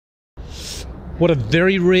What a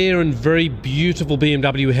very rare and very beautiful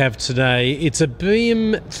BMW we have today. It's a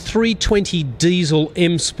BM 320 diesel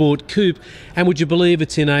M Sport Coupe, and would you believe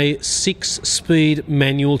it's in a 6-speed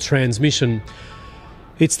manual transmission.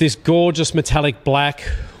 It's this gorgeous metallic black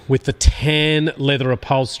with the tan leather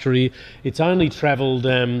upholstery. It's only travelled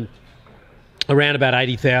around about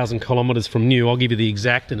 80,000 kilometres from new. I'll give you the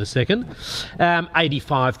exact in a second.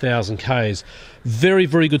 85,000 Ks. Very,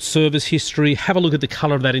 very good service history. Have a look at the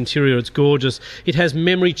colour of that interior. It's gorgeous. It has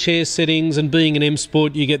memory chair settings, and being an M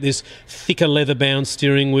Sport, you get this thicker leather-bound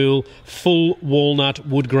steering wheel, full walnut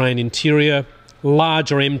wood grain interior,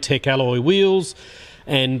 larger M-Tech alloy wheels,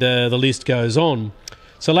 and the list goes on.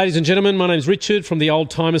 So, ladies and gentlemen, my name's Richard from the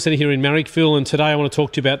Oldtimer Centre here in Marrickville, and today I want to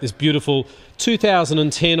talk to you about this beautiful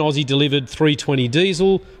 2010 Aussie-delivered 320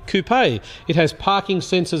 diesel coupe. It has parking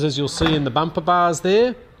sensors, as you'll see in the bumper bars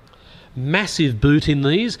there. Massive boot in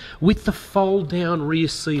these, with the fold-down rear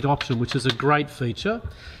seat option, which is a great feature.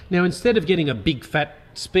 Now, instead of getting a big fat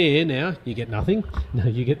spare, now you get nothing. No,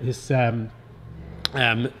 you get this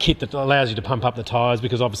kit that allows you to pump up the tyres,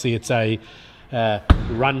 because obviously it's a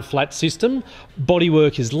run flat system.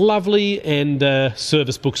 Bodywork is lovely, and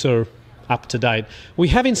service books are up to date. We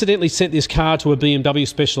have incidentally sent this car to a BMW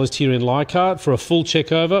specialist here in Leichhardt for a full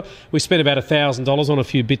check over. We spent about $1,000 on a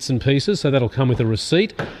few bits and pieces, so that'll come with a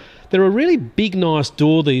receipt. They're a really big, nice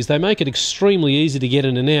door, these. They make it extremely easy to get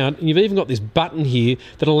in and out. And you've even got this button here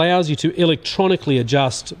that allows you to electronically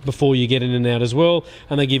adjust before you get in and out as well.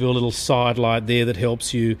 And they give you a little side light there that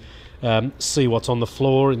helps you see what's on the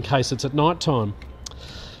floor in case it's at night time.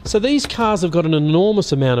 So these cars have got an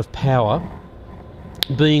enormous amount of power,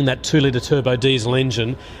 being that 2-litre turbo diesel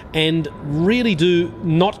engine, and really do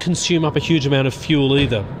not consume up a huge amount of fuel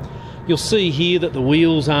either. You'll see here that the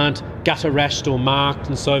wheels aren't gutter rashed or marked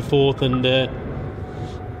and so forth, and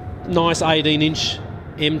nice 18-inch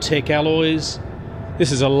M-Tech alloys.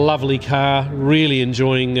 This is a lovely car, really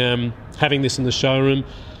enjoying having this in the showroom.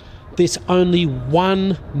 There's only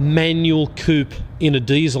one manual coupe in a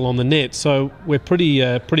diesel on the net, so we're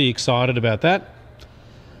pretty excited about that.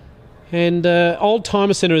 And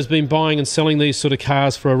Oldtimer Centre has been buying and selling these sort of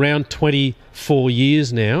cars for around 24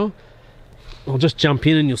 years now. I'll just jump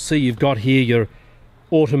in and you'll see you've got here your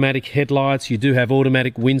automatic headlights. You do have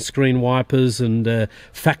automatic windscreen wipers and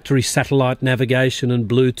factory satellite navigation and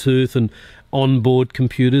Bluetooth and onboard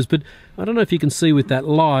computers. But I don't know if you can see with that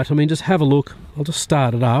light. I mean, just have a look. I'll just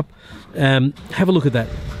start it up. Have a look at that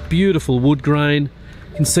beautiful wood grain.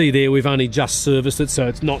 You can see there we've only just serviced it, so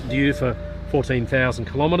it's not due for 14,000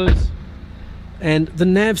 kilometres. And the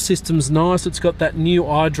nav system's nice. It's got that new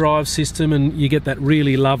iDrive system, and you get that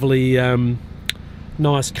really lovely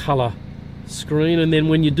nice colour screen. And then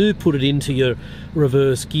when you do put it into your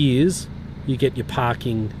reverse gears, you get your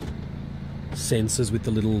parking sensors with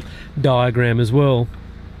the little diagram as well.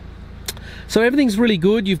 So everything's really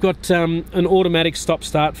good. You've got an automatic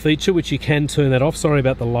stop-start feature, which you can turn that off. Sorry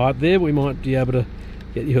about the light there. We might be able to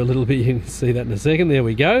get you a little bit. You can see that in a second. There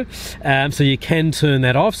we go. So you can turn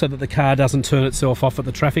that off so that the car doesn't turn itself off at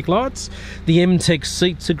the traffic lights. The M-Tech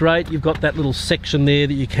seats are great. You've got that little section there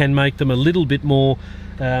that you can make them a little bit more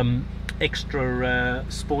extra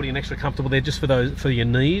sporty and extra comfortable there, just for your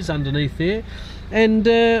knees underneath there. And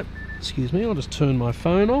excuse me, I'll just turn my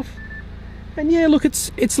phone off. And yeah, look,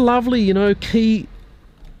 it's lovely, you know.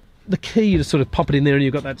 The key, you just sort of pop it in there and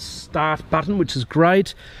you've got that start button, which is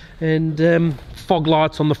great. And fog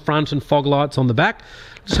lights on the front and fog lights on the back.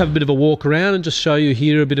 Just have a bit of a walk around and just show you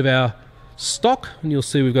here a bit of our stock. And you'll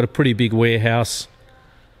see we've got a pretty big warehouse.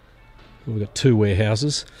 We've got 2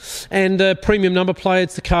 warehouses. And premium number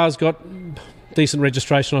plates. The car's got decent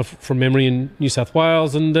registration from memory in New South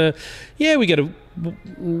Wales. And yeah, you'll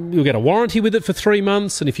get a warranty with it for 3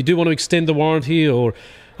 months. And if you do want to extend the warranty or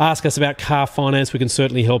ask us about car finance, we can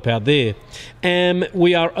certainly help out there.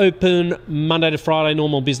 We are open Monday to Friday,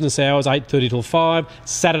 normal business hours, 8:30 till 5.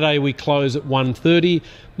 Saturday we close at 1:30.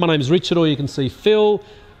 My name's Richard, or you can see Phil.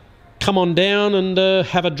 Come on down and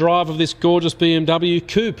have a drive of this gorgeous BMW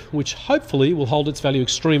Coupe, which hopefully will hold its value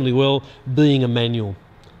extremely well, being a manual.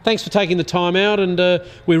 Thanks for taking the time out, and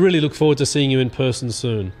we really look forward to seeing you in person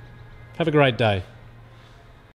soon. Have a great day.